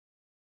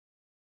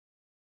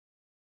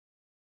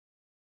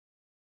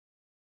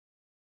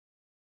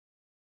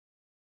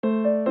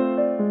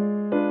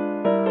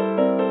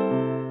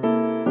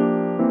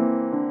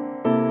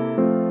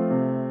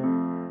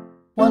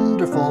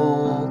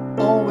wonderful,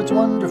 oh it's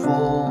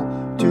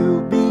wonderful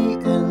to be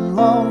in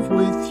love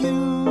with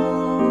you.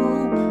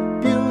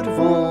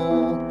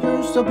 Beautiful,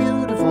 you're so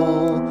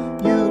beautiful,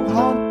 you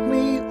haunt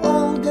me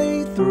all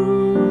day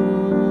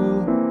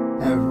through.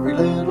 Every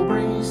little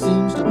breeze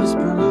seems to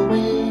whisper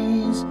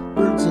Louise,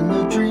 birds in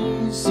the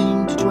trees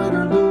seem to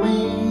twitter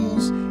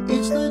Louise.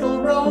 Each little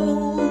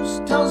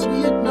rose tells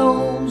me it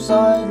knows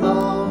I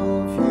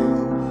love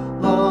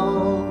you,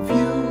 love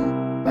you.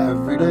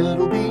 Every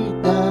little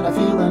beat that I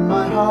feel in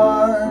my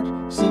heart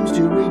seems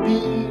to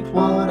repeat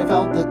what I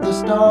felt at the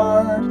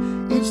start.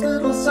 Each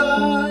little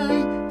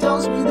sigh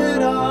tells me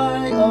that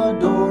I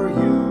adore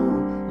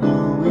you,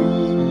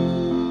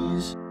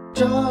 Louise.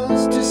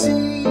 Just to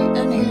see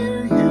and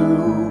hear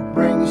you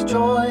brings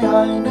joy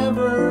I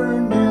never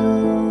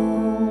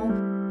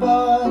knew,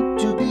 but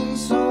to be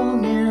so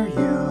near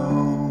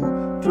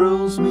you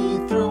thrills me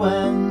through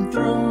and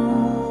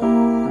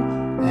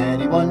through.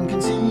 Anyone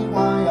can see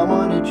why I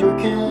wanted your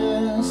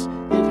kiss.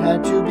 It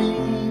had to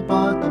be,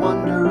 but the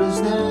wonder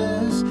is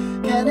this: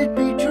 can it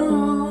be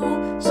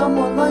true?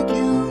 Someone like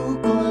you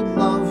could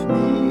love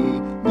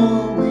me,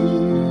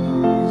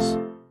 Louise.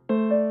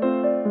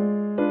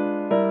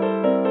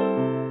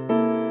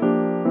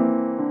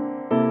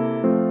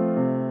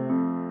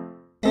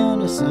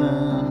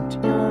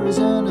 Innocent, you're as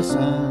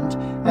innocent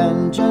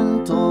and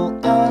gentle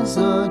as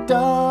a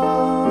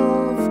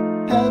dove.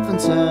 Heaven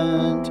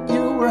sent,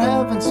 you were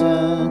heaven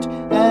sent,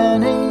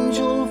 an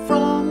angel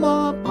from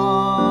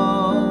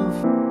above.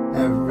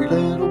 Every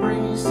little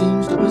breeze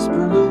seems to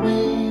whisper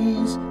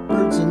Louise,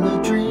 birds in the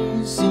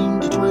trees seem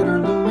to twitter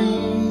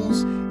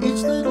Louise.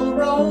 Each little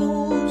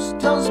rose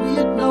tells me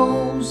it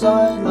knows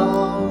I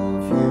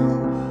love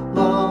you,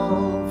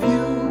 love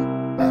you.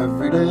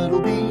 Every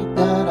little beat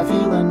that I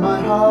feel in my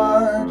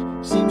heart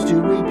seems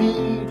to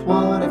repeat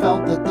what I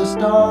felt at the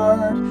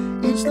start.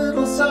 Each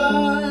little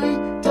sigh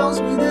tells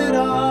me that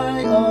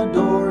I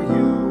adore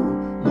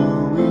you,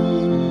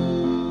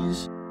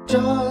 Louise.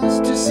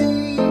 Just to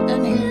see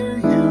and hear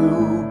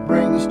you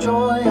brings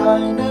joy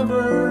I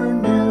never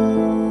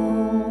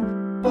knew,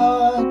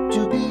 but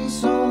to be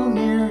so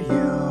near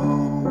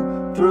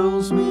you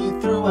thrills me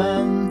through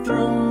and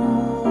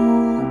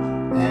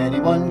through.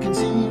 Anyone can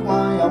see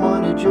why I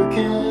wanted your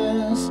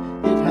kiss.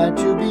 It had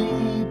to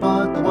be,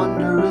 but the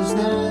wonder is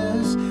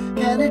this: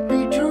 can it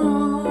be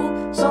true?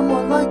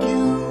 Someone like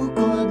you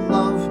could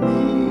love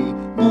me,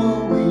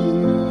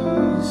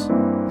 Louise.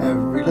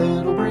 Every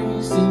little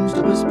breeze seems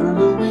to whisper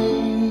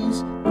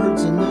Louise,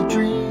 birds in the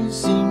trees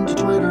seem to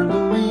twitter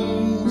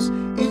Louise.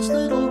 Each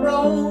little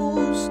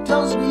rose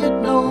tells me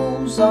it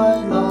knows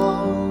I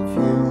love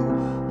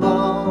you,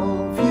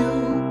 love you.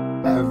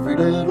 Every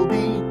little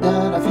beat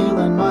that I feel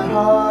in my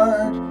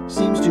heart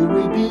seems to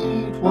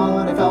repeat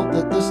what I felt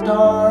at the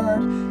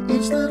start.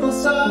 Each little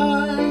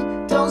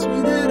sigh tells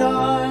me that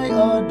I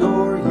adore